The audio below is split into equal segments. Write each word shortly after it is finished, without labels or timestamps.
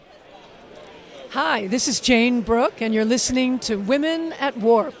Hi, this is Jayne Brook, and you're listening to Women at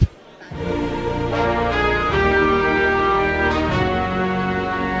Warp.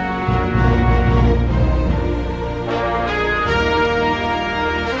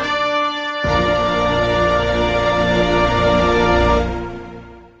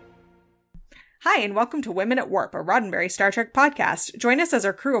 Hi, and welcome to Women at Warp, a Roddenberry Star Trek podcast. Join us as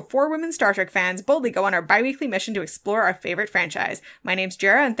our crew of 4 women Star Trek fans boldly go on our bi-weekly mission to explore our favorite franchise. My name's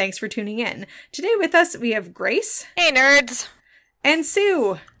Jara, and thanks for tuning in. Today with us, we have Grace. Hey, nerds. And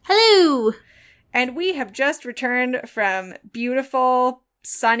Sue. Hello. And we have just returned from beautiful,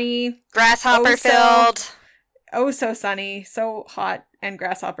 sunny, grasshopper-filled, so sunny, so hot and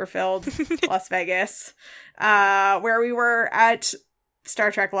grasshopper-filled Las Vegas, where we were at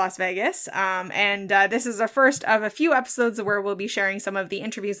Star Trek Las Vegas, and this is the first of a few episodes where we'll be sharing some of the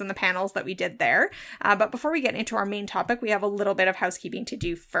interviews and the panels that we did there. But before we get into our main topic, we have a little bit of housekeeping to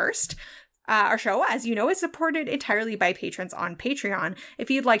do first. Our show, as you know, is supported entirely by patrons on Patreon. If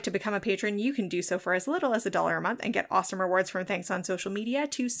you'd like to become a patron, you can do so for as little as $1 a month and get awesome rewards from thanks on social media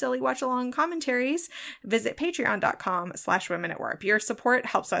to silly watch-along commentaries. Visit patreon.com/womenatwarp. Your support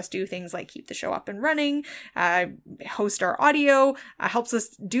helps us do things like keep the show up and running, host our audio, helps us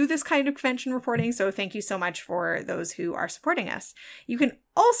do this kind of convention reporting, so thank you so much for those who are supporting us. You can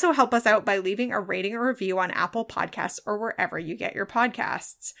also help us out by leaving a rating or review on Apple Podcasts or wherever you get your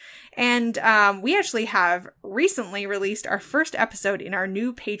podcasts. And we actually have recently released our first episode in our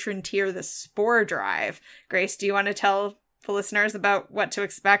new patron tier, the Spore Drive. Grace, do you want to tell the listeners about what to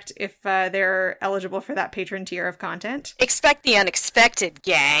expect if they're eligible for that patron tier of content? Expect the unexpected,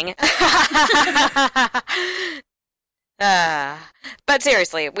 gang. But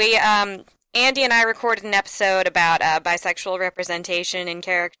seriously, we Andy and I recorded an episode about bisexual representation in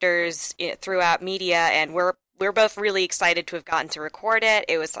characters throughout media, and we're both really excited to have gotten to record it.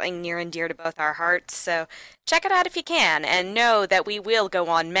 It was something near and dear to both our hearts, so check it out if you can, and know that we will go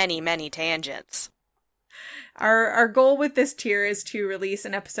on many, many tangents. Our goal with this tier is to release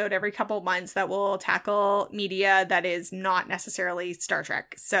an episode every couple months that will tackle media that is not necessarily Star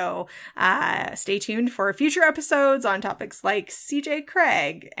Trek. So stay tuned for future episodes on topics like CJ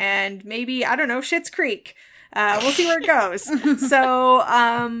Craig and maybe, I don't know, Schitt's Creek. We'll see where it goes. So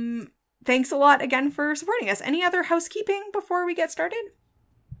thanks a lot again for supporting us. Any other housekeeping before we get started?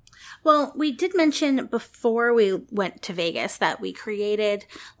 Well, we did mention before we went to Vegas that we created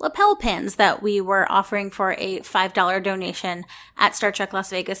lapel pins that we were offering for a $5 donation at Star Trek Las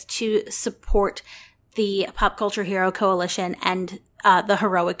Vegas to support the Pop Culture Hero Coalition and the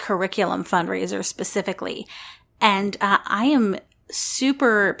Heroic Curriculum fundraiser specifically. And I am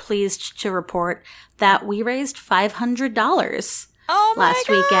super pleased to report that we raised $500 last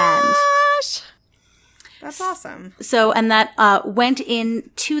weekend. That's awesome. So, and that went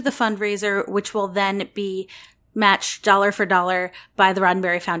into the fundraiser, which will then be matched dollar for dollar by the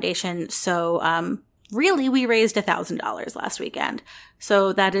Roddenberry Foundation. So, really, we raised $1,000 last weekend.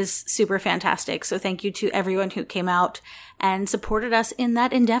 So that is super fantastic. So thank you to everyone who came out and supported us in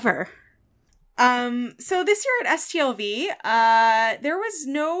that endeavor. So this year at STLV, there was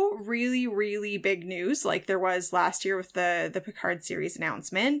no really big news like there was last year with the Picard series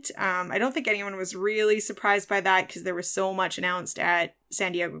announcement. I don't think anyone was really surprised by that because there was so much announced at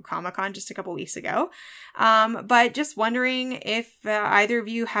San Diego Comic-Con just a couple weeks ago. But just wondering if either of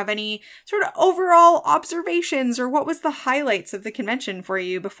you have any sort of overall observations or what was the highlights of the convention for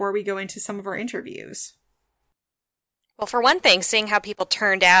you before we go into some of our interviews. Well, for one thing, seeing how people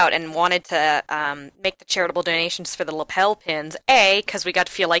turned out and wanted to make the charitable donations for the lapel pins, A, because we got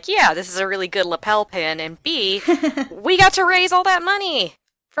to feel like, yeah, this is a really good lapel pin, and B, we got to raise all that money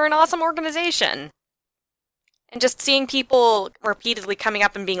for an awesome organization. And just seeing people repeatedly coming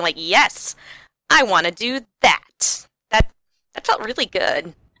up and being like, yes, I want to do that. That felt really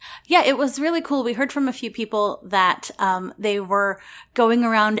good. Yeah, it was really cool. We heard from a few people that they were going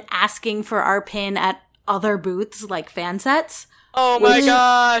around asking for our pin at other booths like fan sets. Oh my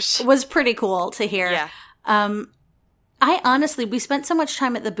gosh. Was pretty cool to hear. Yeah. I honestly, we spent so much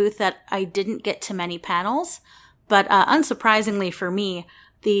time at the booth that I didn't get to many panels, but unsurprisingly for me,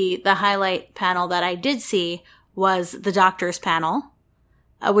 the highlight panel that I did see was the Doctor's panel,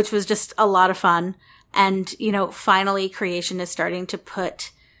 which was just a lot of fun. And, you know, finally creation is starting to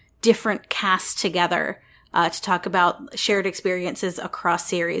put different casts together to talk about shared experiences across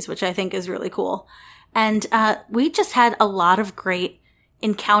series, which I think is really cool. And we just had a lot of great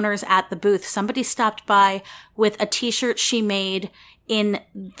encounters at the booth. Somebody stopped by with a t-shirt she made in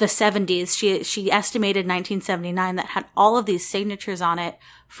the 70s. She estimated 1979 that had all of these signatures on it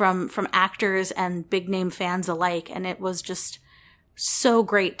from actors and big name fans alike. And it was just so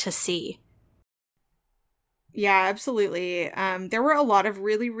great to see. Yeah, absolutely. There were a lot of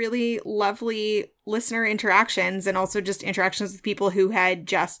really, really lovely listener interactions and also just interactions with people who had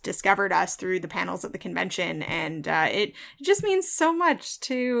just discovered us through the panels at the convention. And it just means so much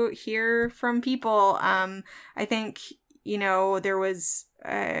to hear from people. I think, there was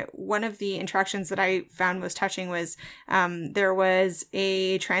one of the interactions that I found most touching was there was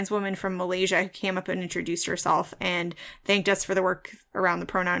a trans woman from Malaysia who came up and introduced herself and thanked us for the work around the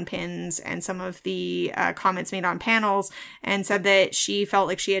pronoun pins and some of the comments made on panels, and said that she felt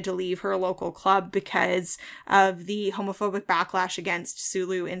like she had to leave her local club because of the homophobic backlash against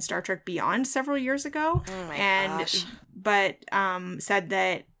Sulu in Star Trek Beyond several years ago. Oh my gosh. But said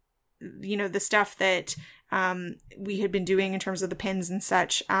that, the stuff that we had been doing in terms of the pins and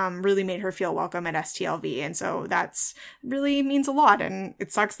such, really made her feel welcome at STLV. And so that's really means a lot. And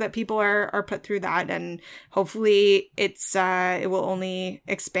it sucks that people are put through that. And hopefully it will only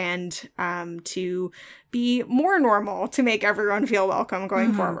expand, to be more normal to make everyone feel welcome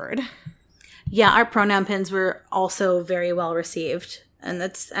going forward. Yeah. Our pronoun pins were also very well received. And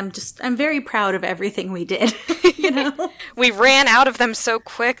I'm very proud of everything we did, We ran out of them so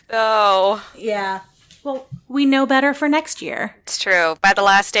quick, though. Yeah. Well, we know better for next year. It's true. By the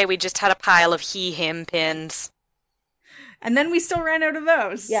last day, we just had a pile of he/him pins. And then we still ran out of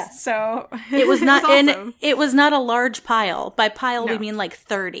those. Yeah. So it was not awesome. it was not a large pile. By pile, No. we mean like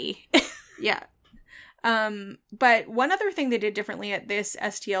 30. Yeah. But one other thing they did differently at this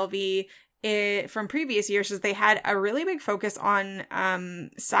STLV from previous years is they had a really big focus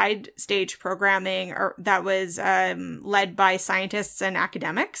on side stage programming that was led by scientists and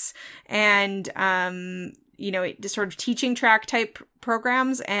academics, and just sort of teaching track type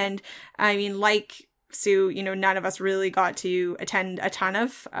programs. And I mean, like Sue, none of us really got to attend a ton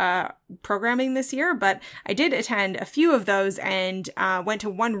of programming this year, but I did attend a few of those and went to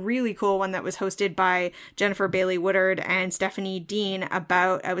one really cool one that was hosted by Jennifer Bailey Woodard and Stephanie Dean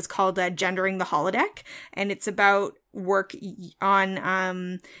about, it was called Gendering the Holodeck, and it's about work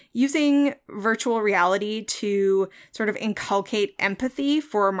on using virtual reality to sort of inculcate empathy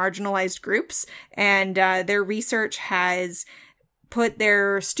for marginalized groups. And their research has put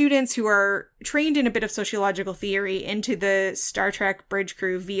their students who are trained in a bit of sociological theory into the Star Trek Bridge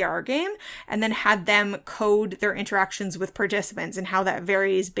Crew VR game, and then had them code their interactions with participants and how that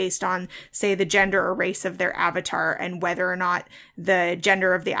varies based on, say, the gender or race of their avatar and whether or not the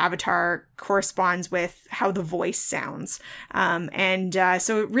gender of the avatar corresponds with how the voice sounds.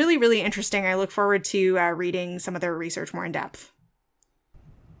 So really, really interesting. I look forward to reading some of their research more in depth.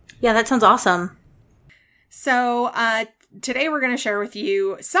 Yeah, that sounds awesome. So, today we're going to share with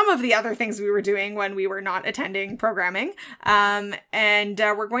you some of the other things we were doing when we were not attending programming.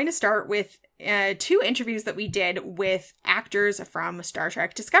 We're going to start with 2 interviews that we did with actors from Star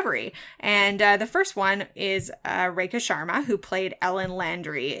Trek Discovery. And the first one is Rekha Sharma, who played Ellen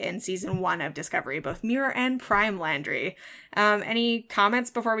Landry in season 1 of Discovery, both Mirror and Prime Landry. Any comments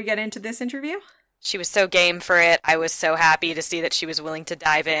before we get into this interview? She was so game for it. I was so happy to see that she was willing to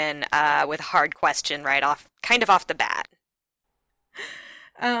dive in with a hard question right off the bat.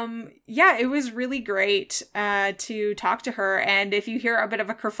 It was really great to talk to her. And if you hear a bit of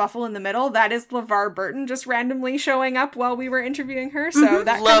a kerfuffle in the middle, that is LeVar Burton just randomly showing up while we were interviewing her. So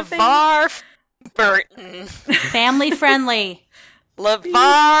that kind of thing. LeVar Burton. Family friendly.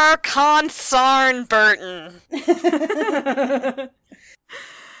 LeVar Consarn Burton.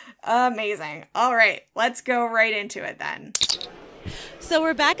 Amazing. All right, let's go right into it then. So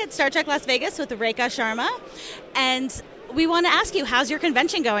we're back at Star Trek Las Vegas with Rekha Sharma, and we want to ask you, how's your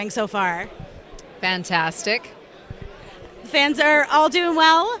convention going so far? Fantastic. Fans are all doing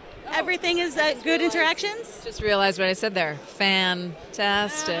well? Everything is good interactions? Just realized what I said there.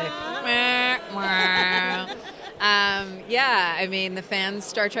 Fantastic. The fans,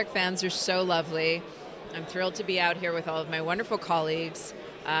 Star Trek fans, are so lovely. I'm thrilled to be out here with all of my wonderful colleagues.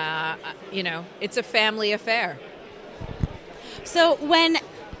 It's a family affair. So when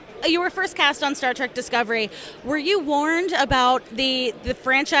you were first cast on Star Trek Discovery, were you warned about the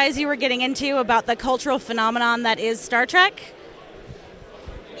franchise you were getting into, about the cultural phenomenon that is Star Trek?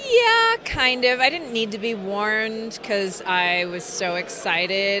 Yeah, kind of. I didn't need to be warned because I was so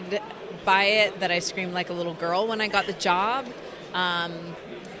excited by it that I screamed like a little girl when I got the job.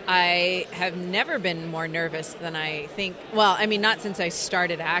 I have never been more nervous than I think. Well, I mean, not since I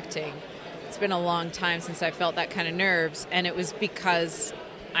started acting. It's been a long time since I felt that kind of nerves, and it was because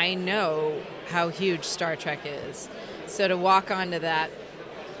I know how huge Star Trek is. So to walk onto that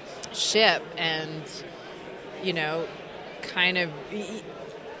ship and, kind of,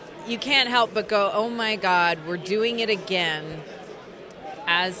 you can't help but go, oh my God, we're doing it again.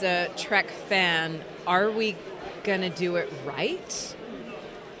 as a Trek fan, are we going to do it right?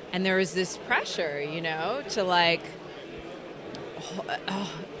 And there was this pressure, to like,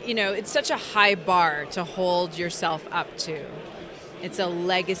 it's such a high bar to hold yourself up to. It's a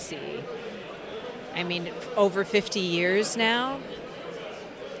legacy. I mean, over 50 years now.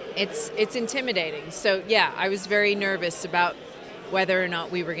 It's intimidating. So, yeah, I was very nervous about whether or not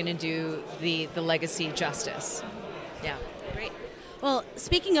we were going to do the legacy justice. Yeah. Great. Well,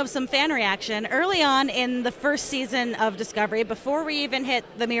 speaking of some fan reaction, early on in the first season of Discovery, before we even hit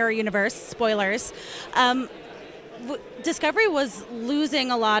the Mirror Universe, spoilers, Discovery was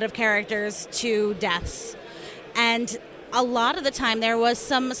losing a lot of characters to deaths. And a lot of the time there was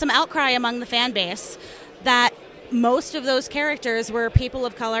some outcry among the fan base that most of those characters were people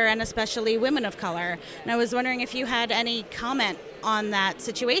of color and especially women of color. And I was wondering if you had any comment on that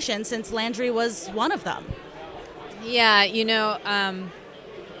situation, since Landry was one of them. Yeah,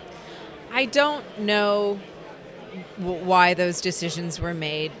 I don't know why those decisions were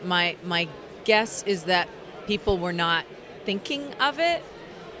made. My guess is that people were not thinking of it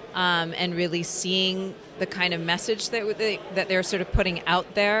and really seeing the kind of message that they're sort of putting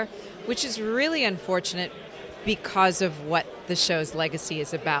out there, which is really unfortunate because of what the show's legacy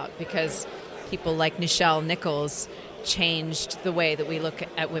is about, because people like Nichelle Nichols changed the way that we look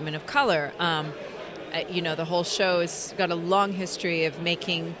at women of color. The whole show has got a long history of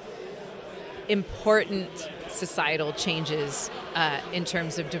making important societal changes in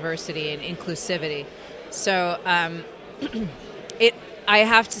terms of diversity and inclusivity. So I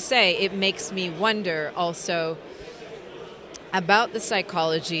have to say, it makes me wonder also about the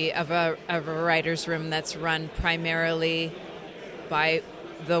psychology of a writer's room that's run primarily by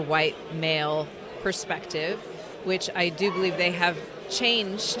the white male perspective, which I do believe they have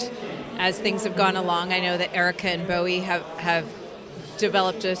changed as things have gone along. I know that Erica and Bowie have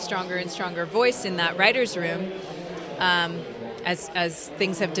developed a stronger and stronger voice in that writer's room as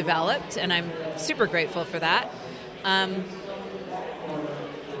things have developed, and I'm super grateful for that.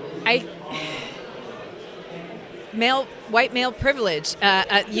 White male privilege,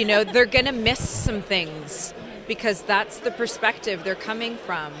 they're going to miss some things because that's the perspective they're coming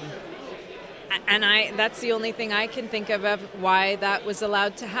from. And that's the only thing I can think of why that was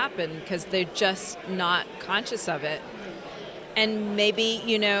allowed to happen, because they're just not conscious of it. And maybe,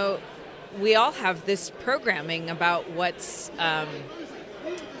 we all have this programming about what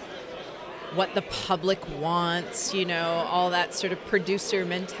the public wants, all that sort of producer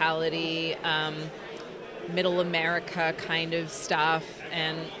mentality, middle America kind of stuff.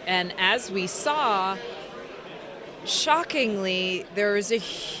 And as we saw, shockingly, there was a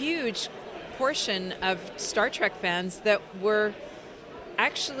huge portion of Star Trek fans that were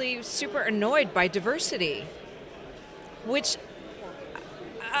actually super annoyed by diversity, which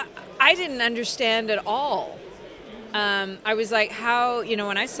I didn't understand at all. I was like, how,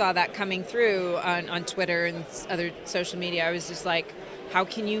 when I saw that coming through on Twitter and other social media, I was just like, how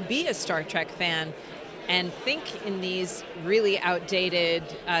can you be a Star Trek fan and think in these really outdated,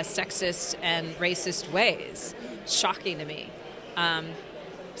 sexist and racist ways? Shocking to me.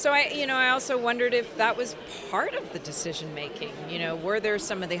 So I also wondered if that was part of the decision making. Were there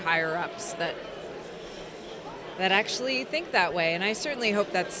some of the higher ups that actually think that way? And I certainly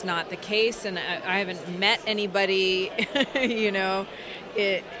hope that's not the case. And I haven't met anybody,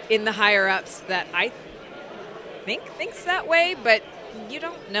 in the higher ups that I think thinks that way. But you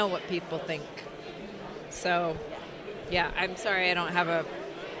don't know what people think. So, yeah, I'm sorry I don't have a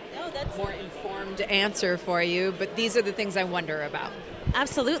more informed answer for you. But these are the things I wonder about.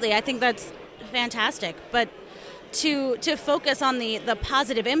 Absolutely. I think that's fantastic. But to focus on the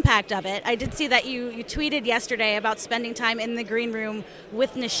positive impact of it, I did see that you tweeted yesterday about spending time in the green room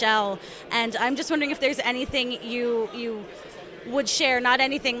with Nichelle. And I'm just wondering if there's anything you would share, not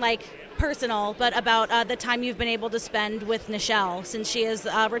anything like personal, but about the time you've been able to spend with Nichelle since she is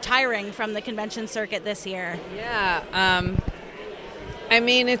retiring from the convention circuit this year. Yeah.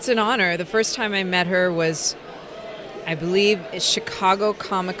 It's an honor. The first time I met her was, I believe, Chicago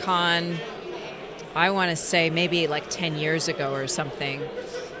Comic-Con, I want to say maybe like 10 years ago or something,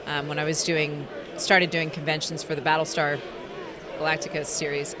 when I was started doing conventions for the Battlestar Galactica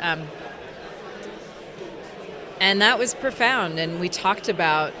series. And that was profound. And we talked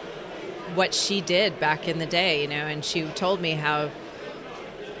about what she did back in the day, and she told me how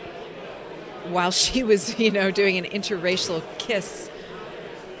while she was, doing an interracial kiss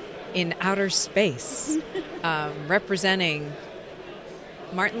in outer space, representing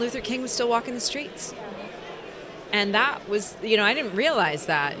Martin Luther King was still walking the streets. And that was, I didn't realize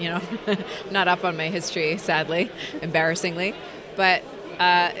that, not up on my history, sadly, embarrassingly. But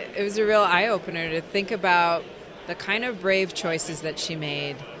it was a real eye-opener to think about the kind of brave choices that she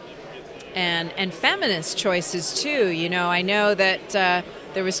made, and feminist choices too. You know, I know that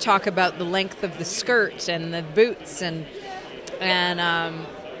there was talk about the length of the skirt and the boots, and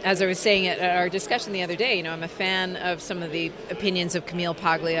as I was saying at our discussion the other day, you know, I'm a fan of some of the opinions of Camille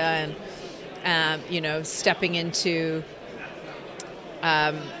Paglia, and you know, stepping into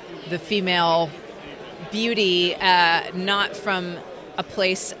the female beauty, not from a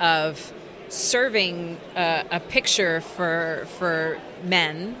place of serving a picture for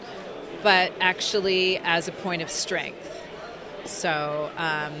men, but actually as a point of strength. So,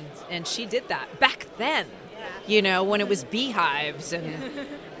 and she did that back then, you know, when it was beehives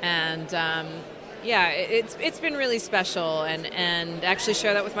and yeah, it's been really special, and actually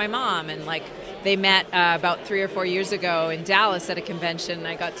share that with my mom. And like, they met about 3 or 4 years ago in Dallas at a convention.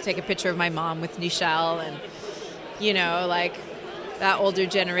 I got to take a picture of my mom with Nichelle, and you know, like, that older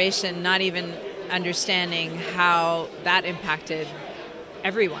generation not even understanding how that impacted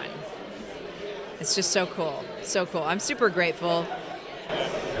everyone. It's just so cool, so cool. I'm super grateful.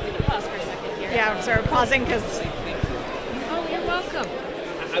 Pause for a second here. Yeah, sorry, pausing because... Oh, you're welcome.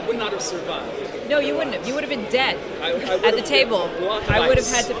 I would not have survived. No, you wouldn't have. You would have been dead I at the table. I would have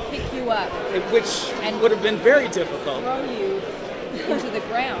had to pick you up, which would have been very difficult. throw you into the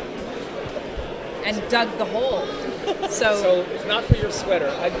ground, and dug the hole. So if not for your sweater,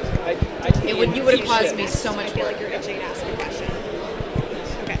 You would have caused me so much work. you're itching to ask a question.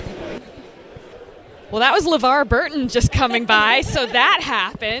 Okay. Well, that was LeVar Burton just coming by, so that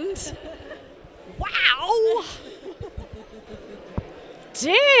happened. Wow!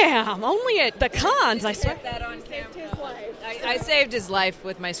 Damn, only at the cons, I swear. That on camera. I saved his life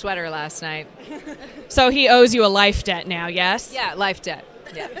with my sweater last night. So he owes you a life debt now, yes? Yeah, life debt.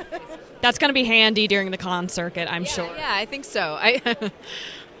 Yeah. That's going to be handy during the con circuit, I'm sure. Yeah, I think so.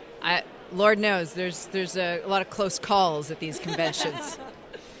 Lord knows, there's a lot of close calls at these conventions.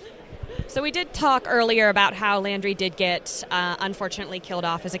 So we did talk earlier about how Landry did get unfortunately killed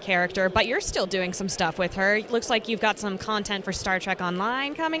off as a character, but you're still doing some stuff with her. Looks like you've got some content for Star Trek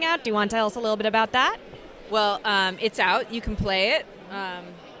Online coming out. Do you want to tell us a little bit about that? Well, it's out. You can play it.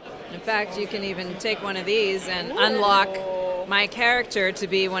 In fact, you can even take one of these and unlock my character to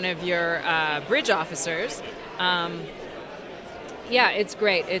be one of your bridge officers. Yeah, it's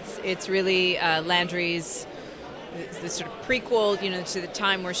great. It's really Landry's the sort of prequel, you know, to the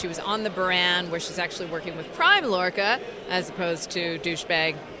time where she was on the Baran, where she's actually working with Prime Lorca as opposed to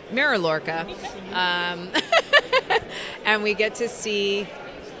douchebag Mirror Lorca. And we get to see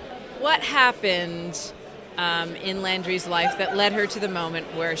what happened in Landry's life that led her to the moment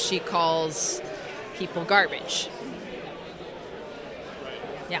where she calls people garbage.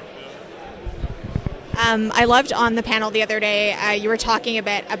 Yeah. I loved on the panel the other day, you were talking a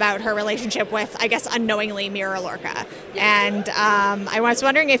bit about her relationship with, I guess, unknowingly Mirror Lorca. And I was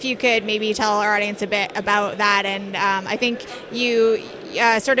wondering if you could maybe tell our audience a bit about that. And I think you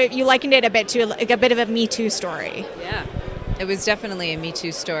you likened it a bit to like a bit of a Me Too story. Yeah, it was definitely a Me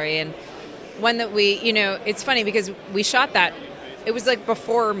Too story. And one that we, you know, it's funny because we shot that. It was like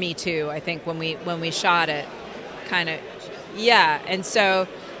before Me Too, I think, when we shot it, kind of. Yeah, and so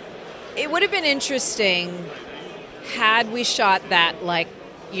it would have been interesting had we shot that, like,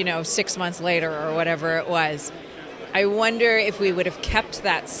 you know, 6 months later or whatever it was. I wonder if we would have kept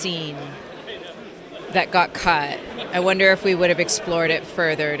that scene that got cut. I wonder if we would have explored it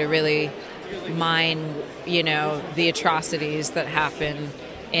further to really mine, you know, the atrocities that happen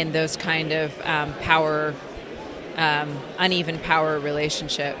in those kind of uneven power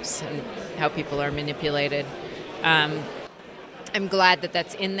relationships and how people are manipulated. I'm glad that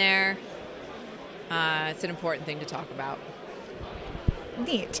that's in there. It's an important thing to talk about.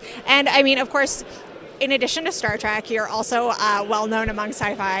 Neat. And I mean, of course, in addition to Star Trek, you're also well known among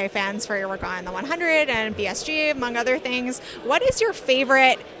sci-fi fans for your work on The 100 and BSG, among other things. What is your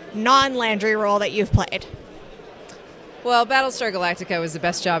favorite non-Landry role that you've played? Well, Battlestar Galactica was the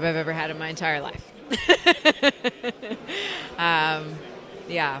best job I've ever had in my entire life.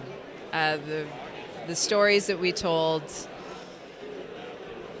 The stories that we told.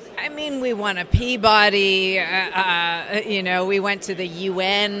 I mean, we won a Peabody. You know, we went to the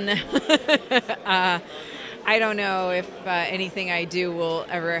UN. I don't know if anything I do will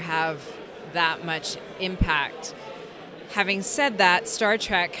ever have that much impact. Having said that, Star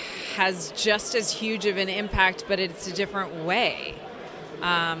Trek has just as huge of an impact, but it's a different way.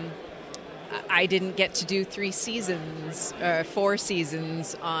 I didn't get to do 4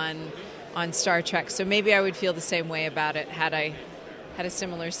 seasons on Star Trek, so maybe I would feel the same way about it had I had a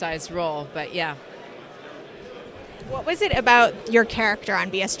similar sized role. But yeah. What was it about your character on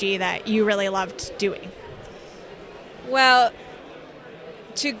BSG that you really loved doing? Well,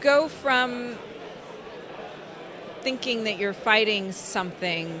 to go from thinking that you're fighting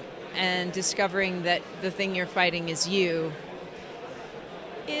something and discovering that the thing you're fighting is you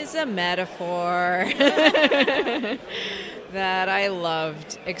is a metaphor that I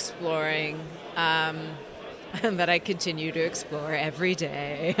loved exploring, and that I continue to explore every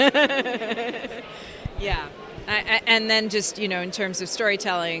day. Yeah. And then just, in terms of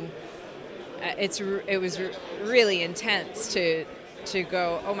storytelling, it was really intense to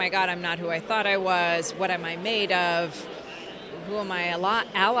go, oh my God, I'm not who I thought I was. What am I made of? Who am I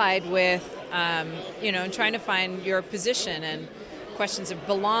allied with? And trying to find your position and questions of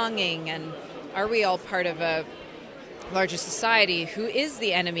belonging, and are we all part of a larger society? Who is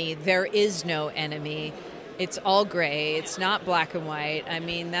the enemy? There is no enemy. It's all gray. It's not black and white. I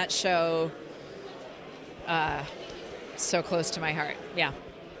mean, that show, so close to my heart. Yeah.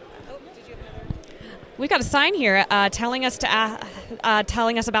 We've got a sign here telling us about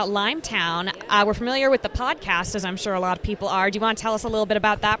Limetown. We're familiar with the podcast, as I'm sure a lot of people are. Do you want to tell us a little bit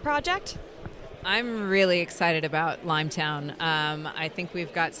about that project? I'm really excited about Limetown. I think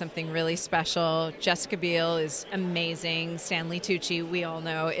we've got something really special. Jessica Biel is amazing. Stanley Tucci, we all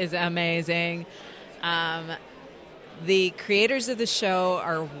know, is amazing. The creators of the show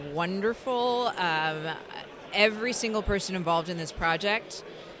are wonderful. Every single person involved in this project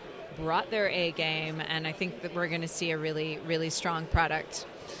brought their A game, and I think that we're going to see a really, really strong product.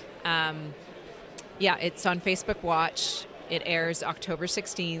 It's on Facebook Watch. It airs October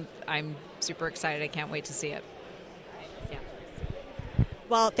 16th. I'm super excited. I can't wait to see it. Yeah.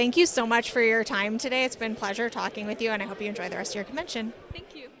 Well, thank you so much for your time today. It's been a pleasure talking with you, and I hope you enjoy the rest of your convention.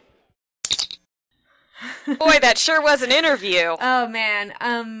 Thank you. Boy, that sure was an interview. Oh, man.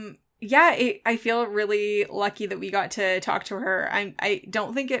 I feel really lucky that we got to talk to her. I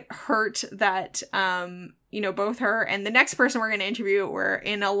don't think it hurt that, both her and the next person we're going to interview were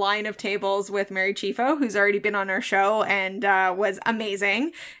in a line of tables with Mary Chieffo, who's already been on our show and was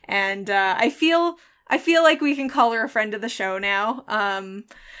amazing. And I feel like we can call her a friend of the show now.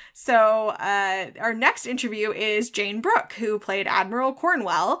 So our next interview is Jayne Brook, who played Admiral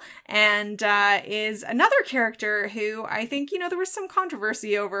Cornwell, and is another character who I think, there was some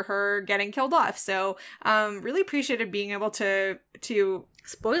controversy over her getting killed off. So really appreciated being able to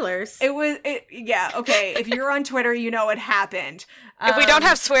Spoilers. Okay. If you're on Twitter, it happened. If we don't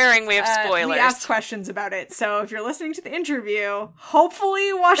have swearing, we have spoilers. We asked questions about it. So if you're listening to the interview,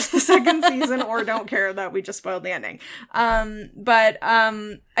 hopefully watch the second season or don't care that we just spoiled the ending. But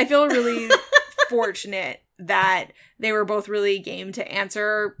I feel really fortunate that they were both really game to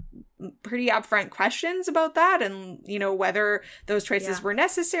answer pretty upfront questions about that, and whether those choices were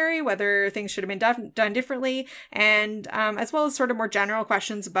necessary, whether things should have been done differently, and as well as sort of more general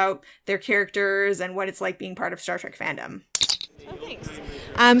questions about their characters and what it's like being part of Star Trek fandom. Oh,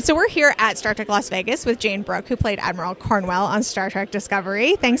 thanks. So we're here at Star Trek Las Vegas with Jayne Brook, who played Admiral Cornwell on Star Trek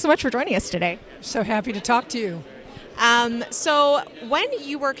Discovery. Thanks so much for joining us today. So happy to talk to you. So when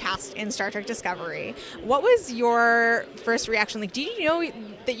you were cast in Star Trek Discovery, what was your first reaction? Like, did you know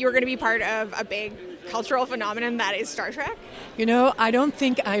that you were going to be part of a big cultural phenomenon that is Star Trek? I don't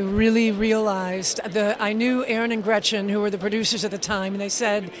think I really realized I knew Aaron and Gretchen, who were the producers at the time, and they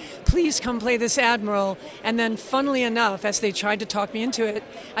said, please come play this Admiral. And then, funnily enough, as they tried to talk me into it,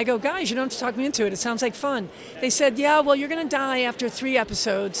 I go, guys, you don't have to talk me into it. It sounds like fun. They said, yeah, well, you're going to die after 3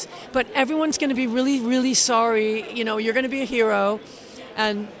 episodes, but everyone's going to be really, really sorry. You're going to be a hero,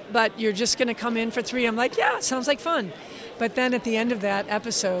 but you're just going to come in for 3. I'm like, yeah, it sounds like fun. But then at the end of that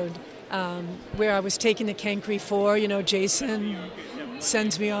episode, where I was taken to Cancri 4, Jason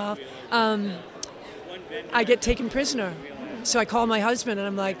sends me off. I get taken prisoner. So I call my husband and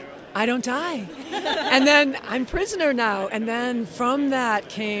I'm like, I don't die. And then I'm prisoner now. And then from that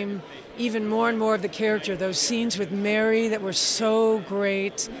came even more and more of the character, those scenes with Mary that were so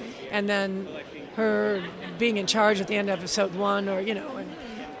great. And then her being in charge at the end of episode 1,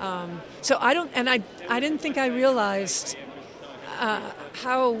 so I didn't think I realized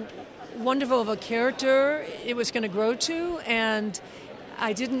how wonderful of a character it was going to grow to, and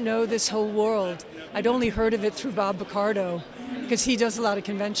I didn't know this whole world. I'd only heard of it through Bob Picardo because he does a lot of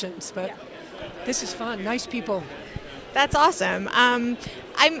conventions, but this is fun. Nice people. That's awesome. I'm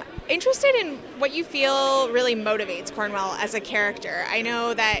interested in what you feel really motivates Cornwell as a character. I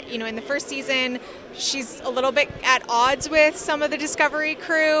know that, in the first season, she's a little bit at odds with some of the Discovery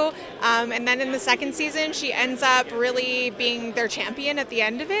crew. And then in the second season, she ends up really being their champion at the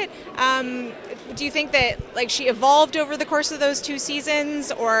end of it. Do you think that she evolved over the course of those 2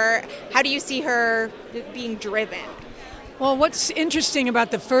 seasons, or how do you see her being driven? Well, what's interesting about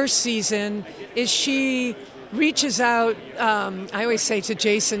the first season is she reaches out, I always say to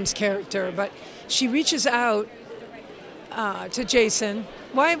Jason's character, but she reaches out to Jason.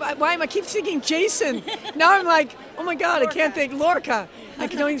 Why am I keep thinking Jason? Now I'm like, oh my God, I can't think Lorca.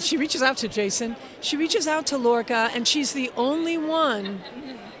 She reaches out to Jason. She reaches out to Lorca, and she's the only one,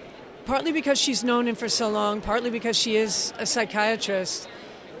 partly because she's known him for so long, partly because she is a psychiatrist,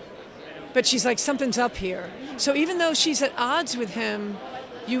 but she's like, something's up here. So even though she's at odds with him,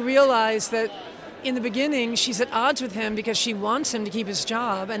 you realize that in the beginning she's at odds with him because she wants him to keep his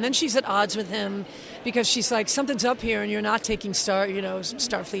job, and then she's at odds with him because she's like, something's up here, and you're not taking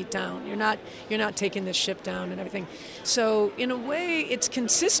Starfleet down. You're not taking this ship down and everything. So in a way, it's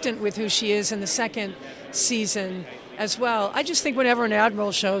consistent with who she is in the second season as well. I just think whenever an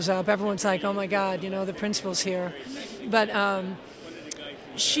admiral shows up, everyone's like, oh my God, the principal's here. But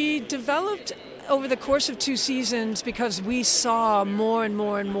she developed over the course of 2 seasons because we saw more and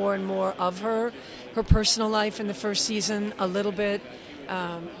more and more and more of her personal life in the first season a little bit,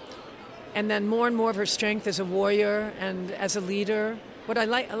 and then more and more of her strength as a warrior and as a leader. What I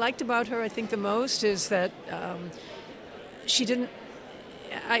liked about her, I think, the most is that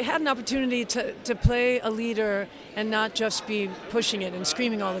I had an opportunity to play a leader and not just be pushing it and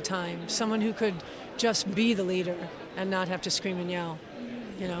screaming all the time. Someone who could just be the leader and not have to scream and yell,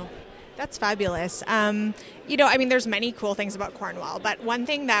 That's fabulous. There's many cool things about Cornwell, but one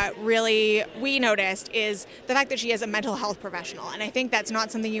thing that really we noticed is the fact that she is a mental health professional. And I think that's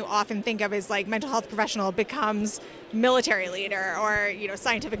not something you often think of as like mental health professional becomes military leader or,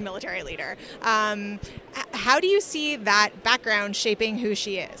 scientific military leader. How do you see that background shaping who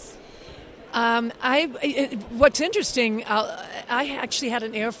she is? What's interesting, I actually had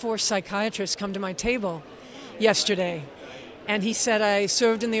an Air Force psychiatrist come to my table yesterday. And he said, I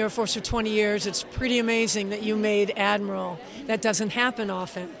served in the Air Force for 20 years. It's pretty amazing that you made Admiral. That doesn't happen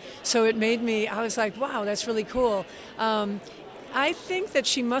often. So it made me, I was like, wow, that's really cool. I think that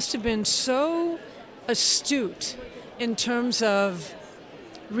she must have been so astute in terms of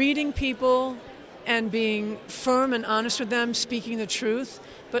reading people and being firm and honest with them, speaking the truth,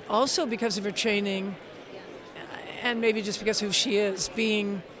 but also because of her training and maybe just because of who she is,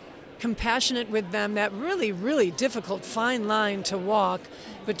 being compassionate with them, that really, really difficult fine line to walk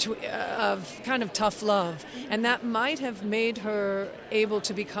of kind of tough love. And that might have made her able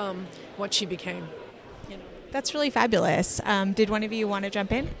to become what she became. That's really fabulous. Did one of you want to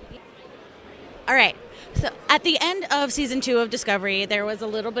jump in? All right. So at the end of season 2 of Discovery, there was a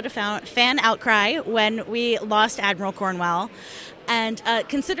little bit of fan outcry when we lost Admiral Cornwell. And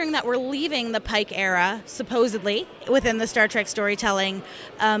considering that we're leaving the Pike era, supposedly, within the Star Trek storytelling,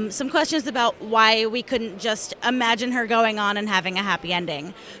 some questions about why we couldn't just imagine her going on and having a happy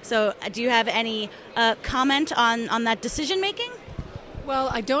ending. So do you have any comment on that decision-making? Well,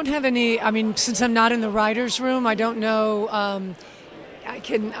 I don't have any. Since I'm not in the writer's room, I don't know. I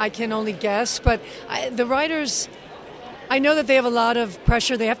can only guess. But the writers, I know that they have a lot of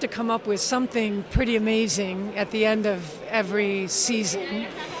pressure. They have to come up with something pretty amazing at the end of every season.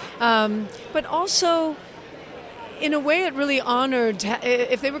 But also, in a way, it really honored,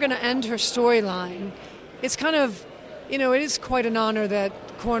 if they were going to end her storyline, it's kind of, it is quite an honor that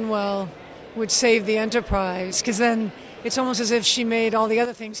Cornwell would save the Enterprise, because then it's almost as if she made all the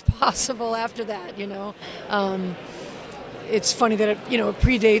other things possible after that, It's funny that it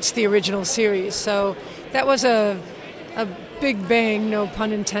predates the original series. So that was a big bang, no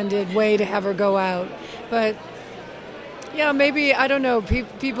pun intended, way to have her go out. But yeah, maybe, I don't know,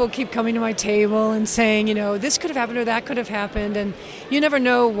 people keep coming to my table and saying, this could have happened or that could have happened, and you never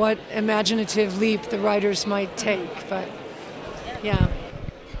know what imaginative leap the writers might take. But yeah.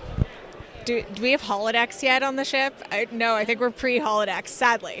 Do we have holodecks yet on the ship? No, I think we're pre-holodecks,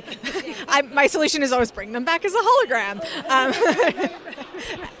 sadly. My solution is always bring them back as a hologram.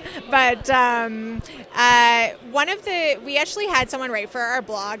 We actually had someone write for our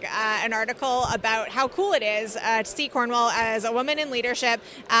blog an article about how cool it is to see Cornwell as a woman in leadership,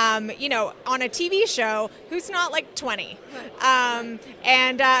 on a TV show who's not like 20.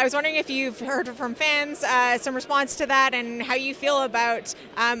 And I was wondering if you've heard from fans some response to that and how you feel about,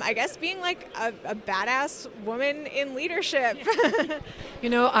 being like a badass woman in leadership.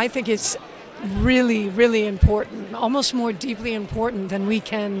 I think it's really, really important, almost more deeply important than we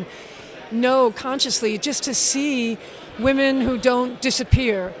can know consciously, just to see women who don't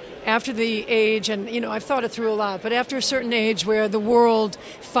disappear after the age, and I've thought it through a lot, but after a certain age where the world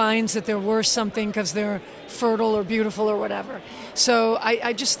finds that they're worth something because they're fertile or beautiful or whatever. So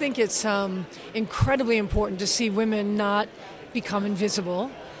I just think it's incredibly important to see women not become invisible,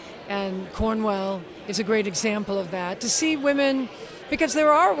 And Cornwell is a great example of that. To see women, because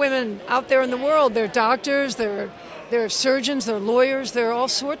there are women out there in the world. They're doctors, they're surgeons, they're lawyers, they're all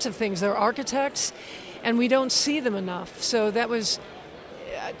sorts of things. They're architects, and we don't see them enough. So that was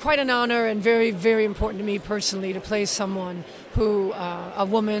quite an honor and very, very important to me personally to play someone who, a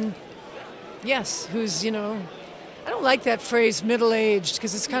woman, yes, who's, I don't like that phrase middle-aged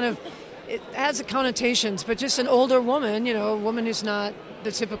because it has connotations, but just an older woman, a woman who's not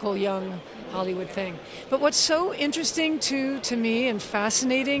the typical young Hollywood thing. But what's so interesting to me and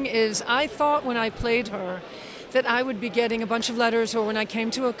fascinating is I thought when I played her that I would be getting a bunch of letters, or when I came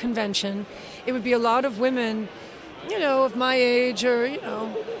to a convention, it would be a lot of women, of my age or,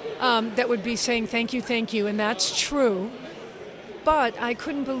 that would be saying thank you, and that's true. But I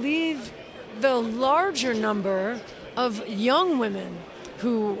couldn't believe the larger number of young women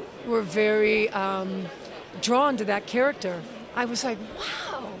who were very drawn to that character. I was like,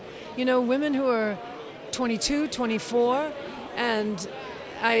 wow, women who are 22, 24, and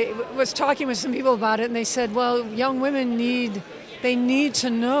I was talking with some people about it, and they said, well, young women need to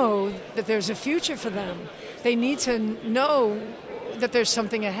know that there's a future for them. They need to know that there's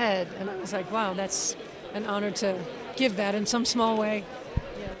something ahead. And I was like, wow, that's an honor to give that in some small way.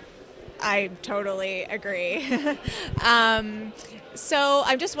 Yeah. I totally agree. So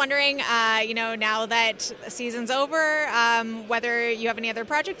I'm just wondering, now that the season's over, whether you have any other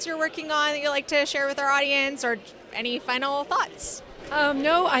projects you're working on that you'd like to share with our audience, or any final thoughts?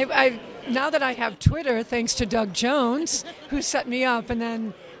 No, I now that I have Twitter, thanks to Doug Jones, who set me up, and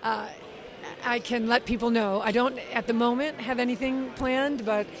then I can let people know. I don't, at the moment, have anything planned,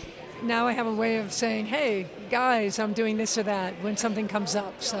 but now I have a way of saying, hey, guys, I'm doing this or that when something comes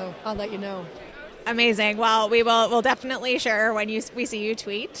up, so I'll let you know. Amazing. Well, we'll definitely share when we see you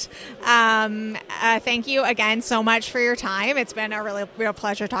tweet. Thank you again so much for your time. It's been a really real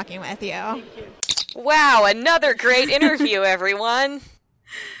pleasure talking with you. Thank you. Wow, another great interview, everyone.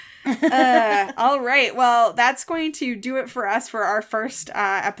 All right. Well, that's going to do it for us for our first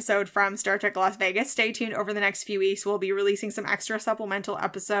episode from Star Trek Las Vegas. Stay tuned over the next few weeks. We'll be releasing some extra supplemental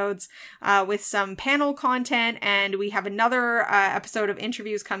episodes with some panel content, and we have another episode of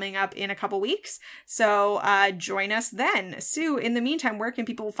interviews coming up in a couple weeks. So join us then. Sue, in the meantime, where can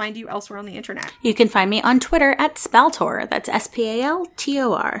people find you elsewhere on the internet? You can find me on Twitter at Spaltor. That's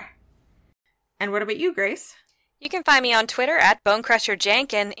Spaltor. And what about you, Grace? You can find me on Twitter at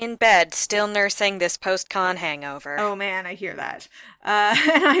BonecrusherJankin, in bed, still nursing this post-con hangover. Oh man, I hear that.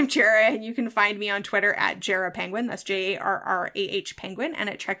 And I'm Jara, and you can find me on Twitter at JaraPenguin, that's JARRAH Penguin, and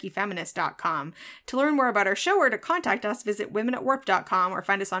at TrekkieFeminist.com. To learn more about our show or to contact us, visit WomenAtWarp.com or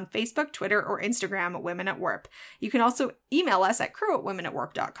find us on Facebook, Twitter, or Instagram at Women at Warp. You can also email us at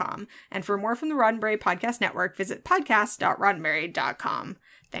crew@WomenAtWarp.com. And for more from the Roddenberry Podcast Network, visit podcast.roddenberry.com.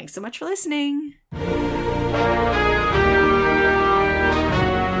 Thanks so much for listening.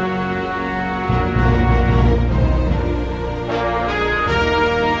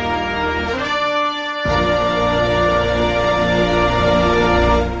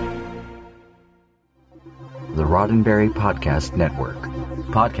 The Roddenberry Podcast Network.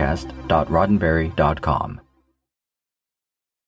 Podcast.roddenberry.com